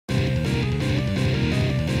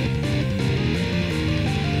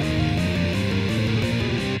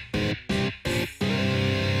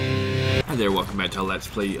Hi there, welcome back to a Let's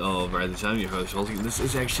Play of Reruns. I'm your host, Halsey, and this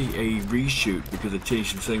is actually a reshoot because I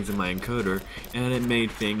changed some settings in my encoder and it made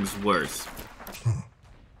things worse.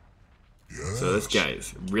 Yes. So this guy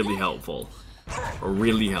is really helpful.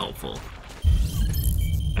 Really helpful.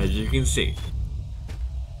 As you can see.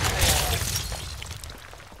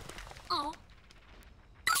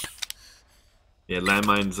 Yeah,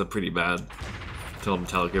 landmines are pretty bad. Tell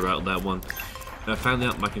Metallica about that one. And I found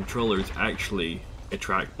out my controller is actually a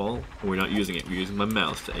trackball, and we're not using it, we're using my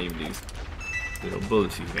mouse to aim these little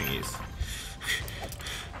bullety thingies.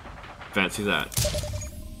 Fancy that.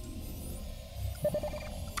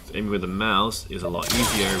 So aiming with the mouse is a lot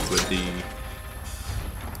easier with the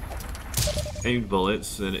aimed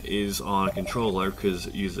bullets than it is on a controller because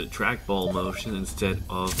it uses a trackball motion instead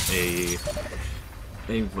of a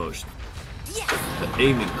aimed motion. But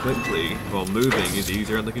aiming quickly while moving is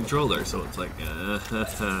easier on the controller, so it's like,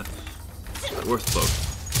 worst of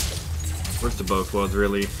both. Worst of both worlds,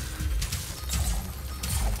 really.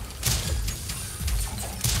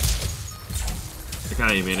 I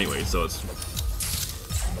can't aim anyway, so it's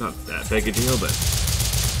not that big a deal, but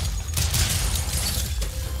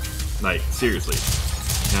like, seriously,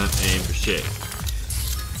 can't aim for shit.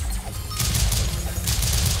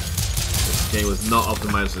 This game was not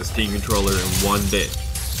optimized with a Steam controller in one bit.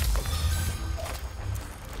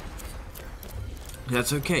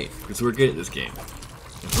 That's okay, because we're good at this game.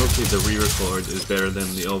 And hopefully the re-record is better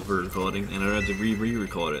than the over-recording, and I don't have to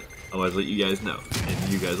re-record it. Otherwise, let you guys know, and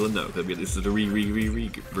you guys will know, because this is a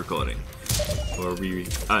re-recording. Or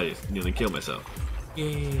I just nearly killed myself.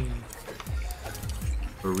 Yay!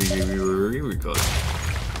 Or re-recording.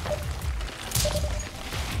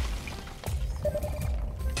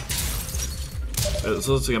 It's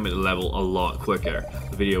also gonna make the level a lot quicker.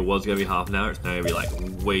 The video was gonna be half an hour, it's now gonna be like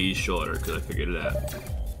way shorter because I figured it out.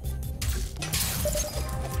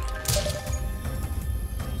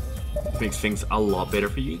 Makes things a lot better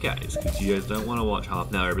for you guys, because you guys don't want to watch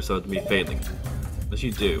half an hour episodes of me failing. Unless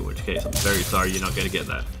you do, in which case I'm very sorry you're not gonna get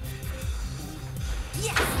that.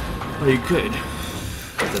 Well, you could.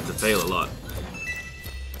 Just have to fail a lot.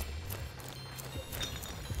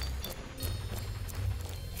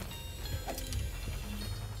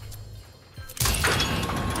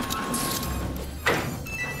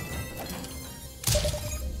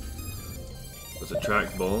 There's a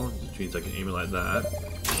trackball, which means I can aim it like that.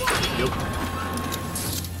 Yep.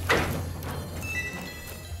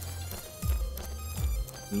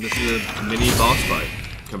 And this is a mini boss fight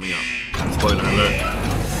coming up. Spoiler alert.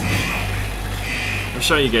 I'm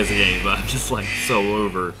showing you guys the game, but I'm just like so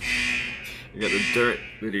over. You got the dirt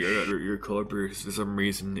video I got to record, but for some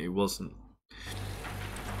reason it wasn't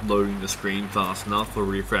loading the screen fast enough or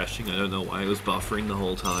refreshing. I don't know why it was buffering the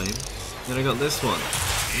whole time. Then I got this one.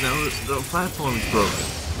 Now the platform's broken.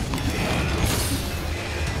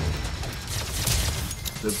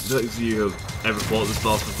 Those of you who have ever fought this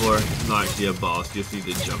boss before, it's not actually a boss, you just need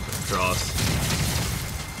to jump across.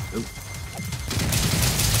 Oop.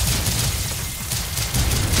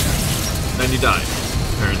 Then you die,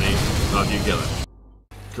 apparently, after you kill it.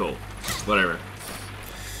 Cool. Whatever.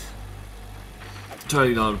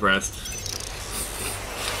 Totally not impressed.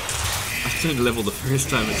 I turned the level the first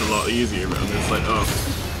time, it's a lot easier, but it's like, oh,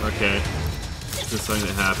 okay. It's just something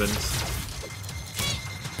that happens.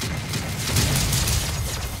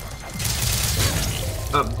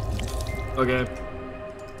 Okay.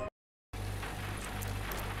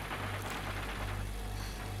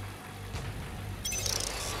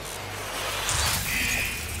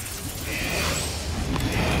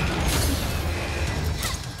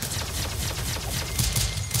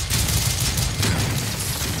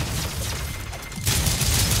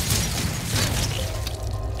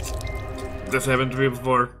 This happened to me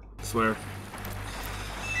before, I swear.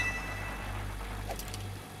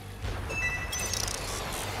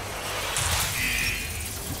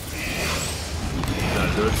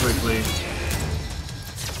 Gotta do it quickly.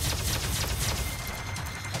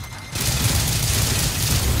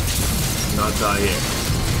 Not die yet.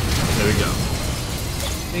 There we go.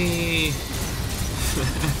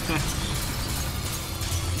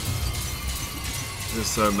 This is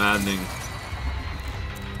so maddening.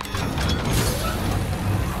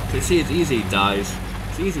 See, it's easy, it dies.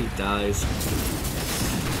 It's easy, it dies.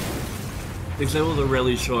 These levels are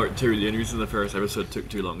really short too. The only reason the first episode took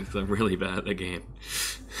too long is because I'm really bad at the game.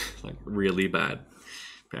 Like, really bad,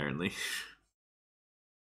 apparently.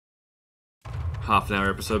 Half an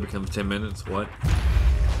hour episode becomes 10 minutes, what?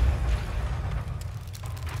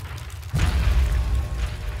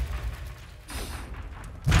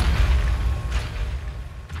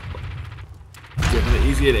 Definitely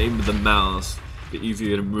easier to aim with the mouse the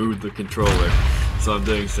easier to move the controller. So I'm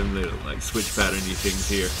doing some little like switch patterny things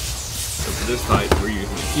here. So for this fight, we're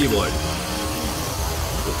using the keyboard.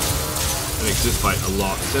 It makes this fight a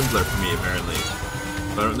lot simpler for me apparently.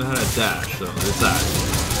 But I don't know how to dash, so there's that.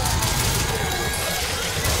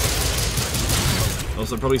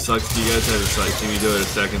 Also, it probably sucks if you guys have to like see me do it a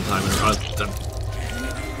second time in a row.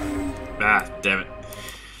 Ah, damn it.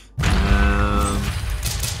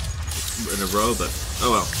 In a row, but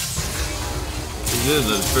oh well. This is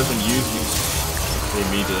the first time you see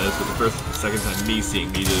me do this, but the second time me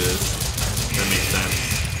seeing me do this. That makes sense.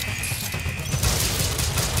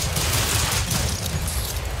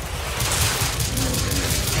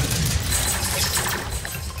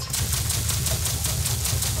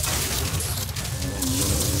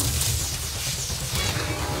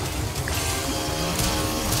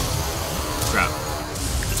 Crap.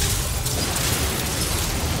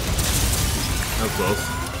 Oh, close.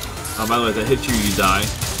 Oh, by the way, if I hit you, you die.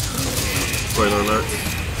 Spoiler alert.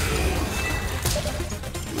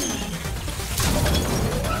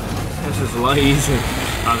 This is a lot easier.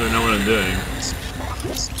 I don't know what I'm doing.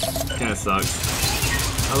 Kinda sucks.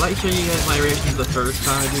 I like showing you guys my reactions the first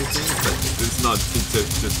time I do things, but it's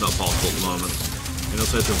just not possible at the moment. And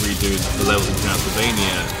also have to redo the levels in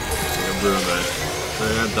Castlevania. I'm ruined that. So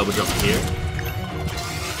I'm gonna double jump here.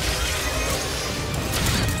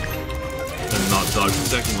 Not dodge the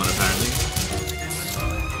second one apparently.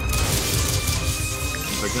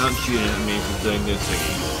 If I can't shoot it, it means it's doing this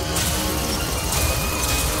thingy.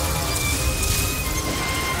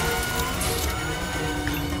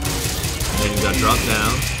 Then you got dropped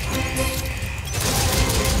down.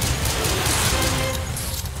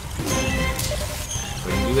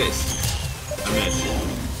 We can do this. I missed.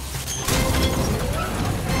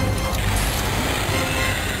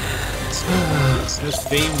 This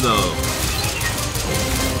theme though.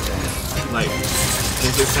 Like,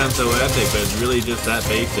 this just sounds so epic, but it's really just that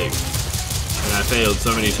basic. And I failed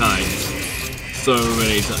so many times. So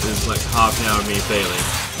many times. It's like half an hour of me failing.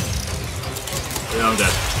 Yeah, I'm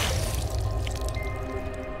dead.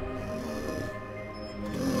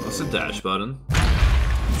 What's the dash button?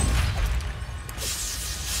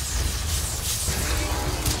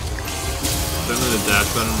 Don't know the dash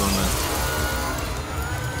button on the...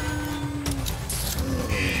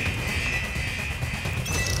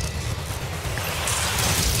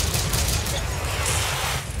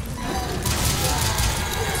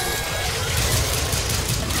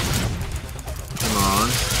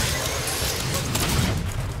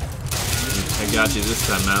 Got you this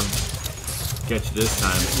time, man. Get you this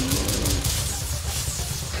time.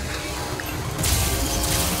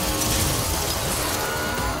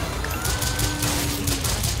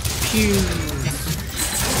 Pew.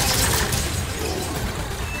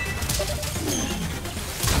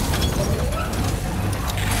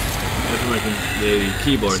 That's like the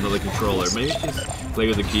keyboard, not the controller. Maybe just play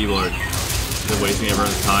with the keyboard. Instead of wasting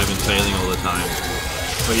everyone's time and failing all the time.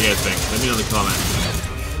 What do you guys think? Let me know in the comments.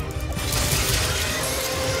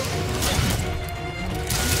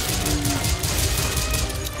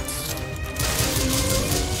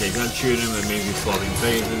 Okay, can't shoot him, that means he's swapping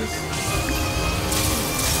phases.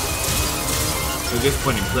 So just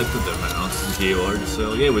point and click with the mouse and keyboard,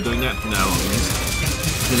 so yeah, we're doing that from now on.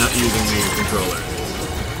 We're not using the controller.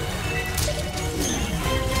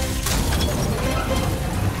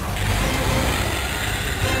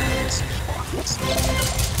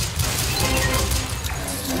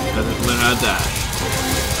 Doesn't learn how to dash.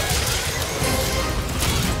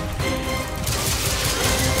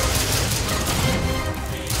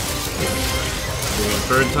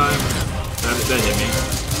 Third time, that hit me.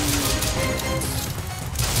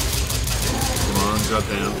 Come on, drop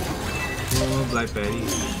down. Whoa, Black Betty,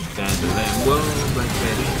 dandelion. Whoa, Black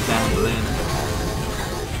Betty, dandelion.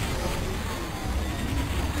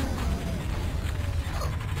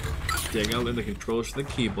 Yeah, I gotta learn the controls for the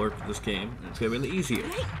keyboard for this game. It's gonna be a little easier.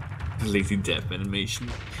 Lazy death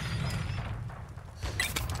animation.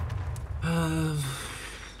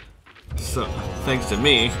 So, thanks to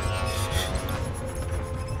me.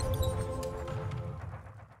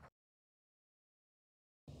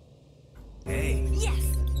 Hey. Yes.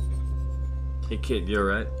 Hey kid, you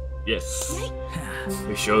alright? Yes.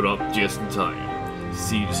 We showed up just in time.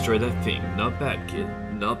 See you destroy that thing. Not bad, kid.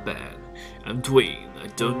 Not bad. I'm Dwayne. I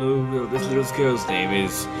don't know what this little girl's name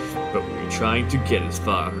is, but we're trying to get as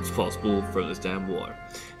far as possible from this damn war.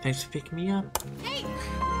 Thanks for picking me up. Hey.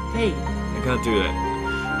 Hey, I can't do that.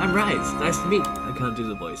 I'm Rise. Nice to meet you. I can't do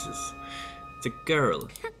the voices. It's a girl.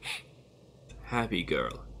 Happy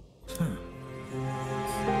girl.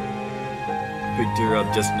 Picked her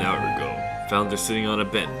up just an hour ago. found her sitting on a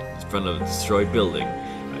bench in front of a destroyed building.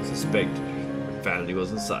 I suspect her family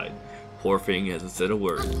was inside. Poor thing hasn't said a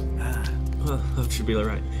word. Well, that should be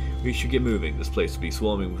alright. We should get moving. This place will be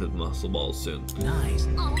swarming with muscle balls soon. Nice.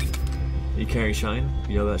 You carry Shine?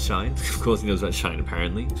 You know that Shine? Of course he knows that Shine,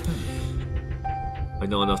 apparently. I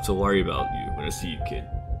know enough to worry about you when I see you, kid.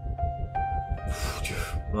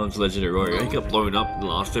 Mom's legendary warrior. He got blown up in the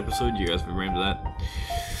last episode. You guys remember that?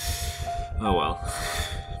 Oh well.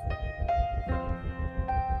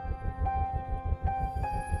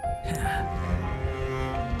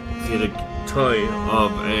 See, the toy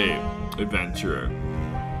of a adventurer.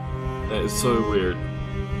 That is so weird.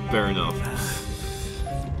 Fair enough.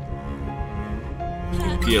 You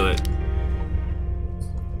can feel it.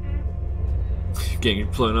 Getting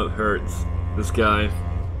blown up hurts. This guy.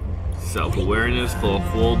 Self-awareness,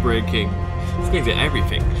 fourth wall breaking. He's going to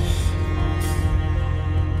everything.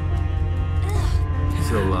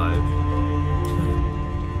 Still alive.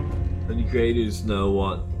 And the creators know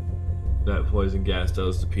what that poison gas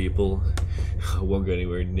does to people. I won't go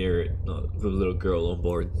anywhere near it. Not with a little girl on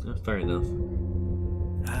board. Fair enough.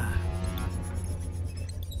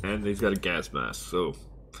 And he's got a gas mask, so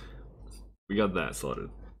we got that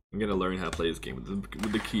sorted. I'm gonna learn how to play this game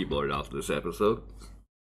with the keyboard after this episode.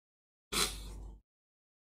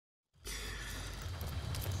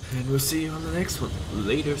 And we'll see you on the next one.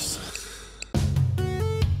 Laters.